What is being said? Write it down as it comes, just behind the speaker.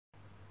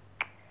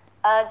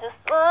I just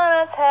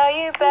wanna tell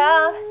you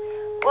about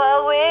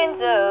what we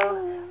do.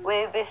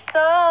 We'd be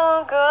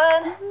so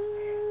good,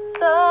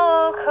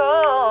 so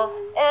cool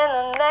in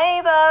the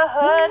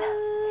neighborhood.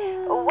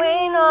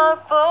 We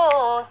not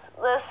fools.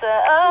 Listen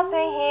up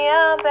and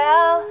hear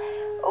about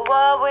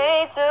what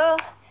we do.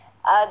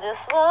 I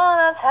just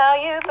wanna tell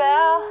you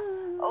about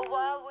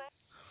what we.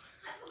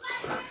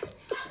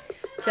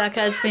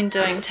 Jaka's been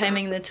doing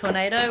Taming the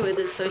Tornado with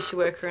his social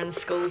worker and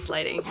schools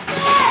lady.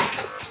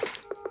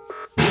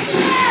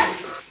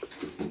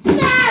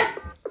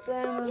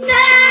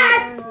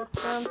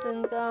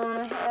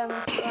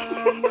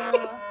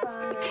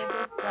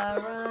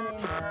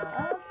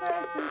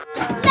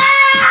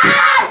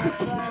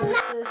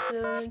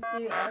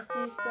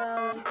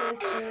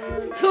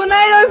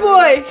 Tornado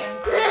boy!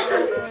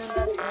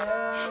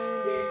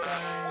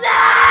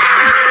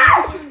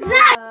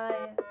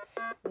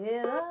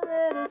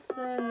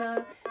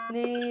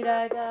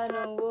 I got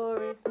no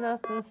worries,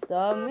 nothing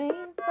stop me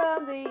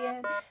from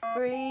being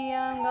free.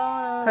 I'm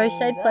gonna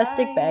Crocheted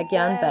plastic bag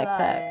yarn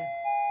backpack.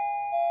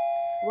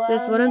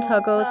 There's wooden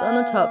toggles on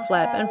the top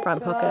flap and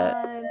front pocket.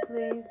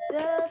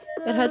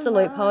 It has a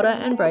loop holder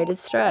and braided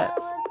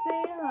straps.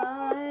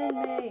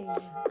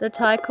 The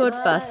tie cord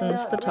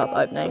fastens the top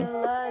opening.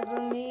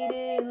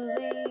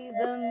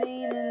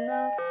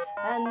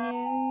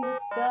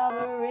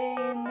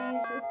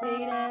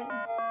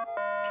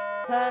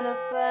 Kinda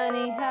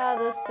funny how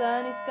the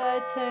sunny sky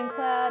turned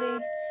cloudy.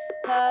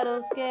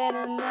 Puddles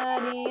getting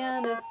muddy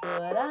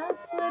underfoot. I'm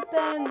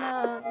slipping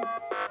up.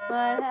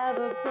 Might have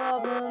a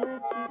problem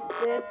if you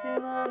stay too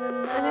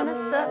long. I'm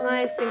gonna start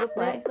my single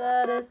play.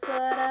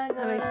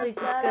 I'm actually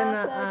just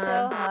gonna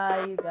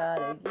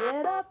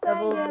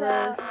double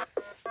this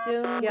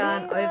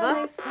yarn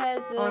over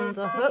on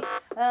the hook,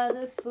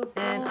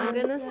 and I'm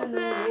gonna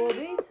spin.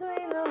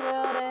 Between the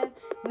world and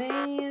me,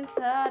 it's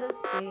hard to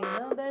see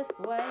the best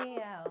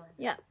way out.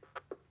 Yeah.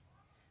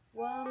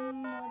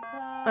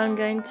 I'm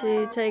going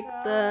to take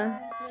the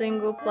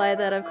single ply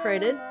that I've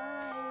created.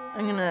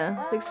 I'm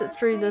gonna fix it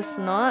through this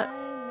knot,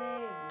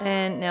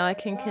 and now I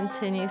can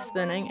continue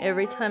spinning.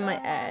 Every time I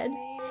add,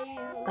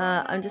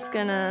 I'm just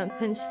gonna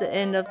pinch the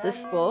end of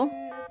this ball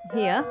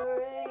here,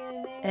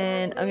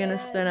 and I'm gonna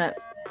spin it,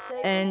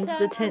 and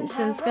the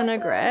tension's gonna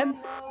grab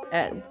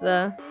at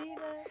the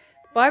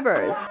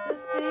fibers.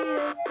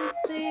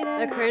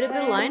 I created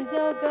a line,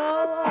 so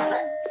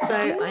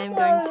I am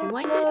going to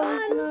wind it on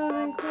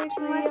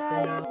to my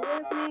spindle.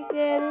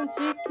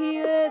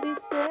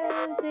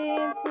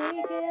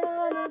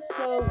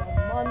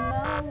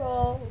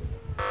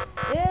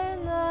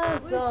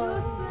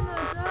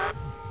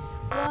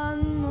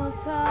 One more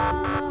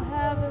time, I'll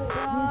have a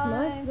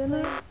try.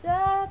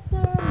 Just to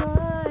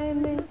remind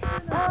me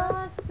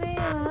what's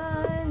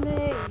behind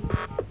me.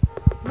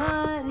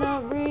 Might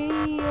not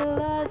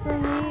realize I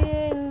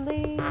need to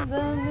leave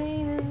the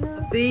meaning of. A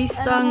bee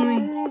stung me.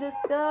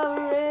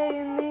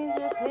 Discovery means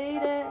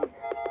repeating.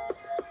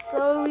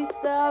 So we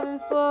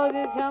starving for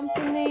good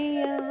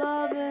company and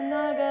love, and I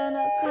got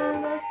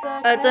nothing but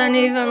suck. I don't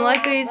even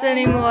like bees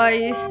anymore. I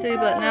used to,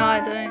 but now I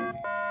don't.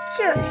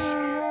 Shush.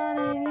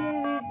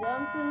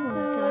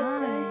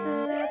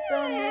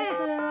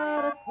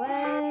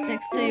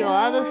 Next to your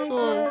other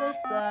source.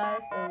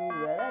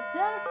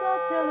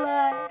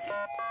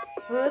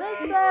 Put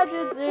aside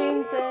your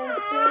dreams and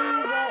see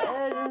the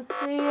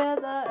urgency of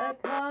the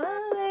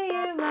economy.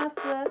 You must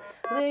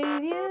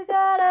believe you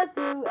gotta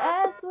do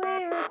as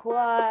we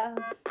require.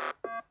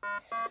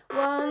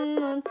 One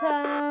more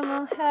time,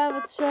 I'll have a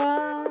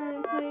try.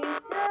 Please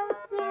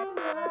just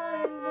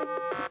remind me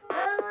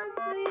that what's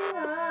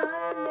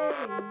behind me.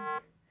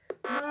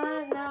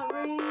 Might not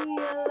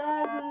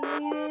realize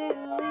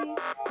immediately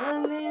the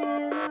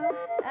meaning of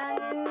a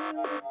new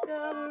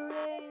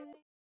discovery.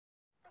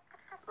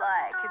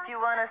 Like, if you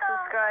wanna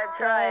subscribe,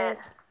 try it.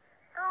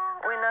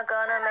 We're not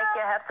gonna make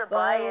you have to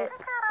buy it.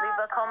 Leave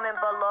a comment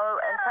below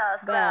and tell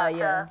us about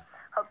ya.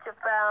 Hope you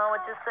found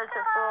what you're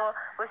searching for.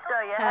 We'll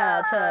show you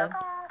how to.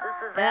 This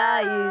is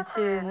our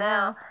YouTube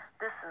now.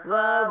 This is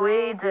what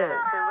we do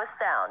to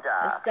astound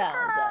ya.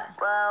 Astound ya.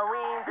 What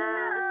we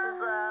do.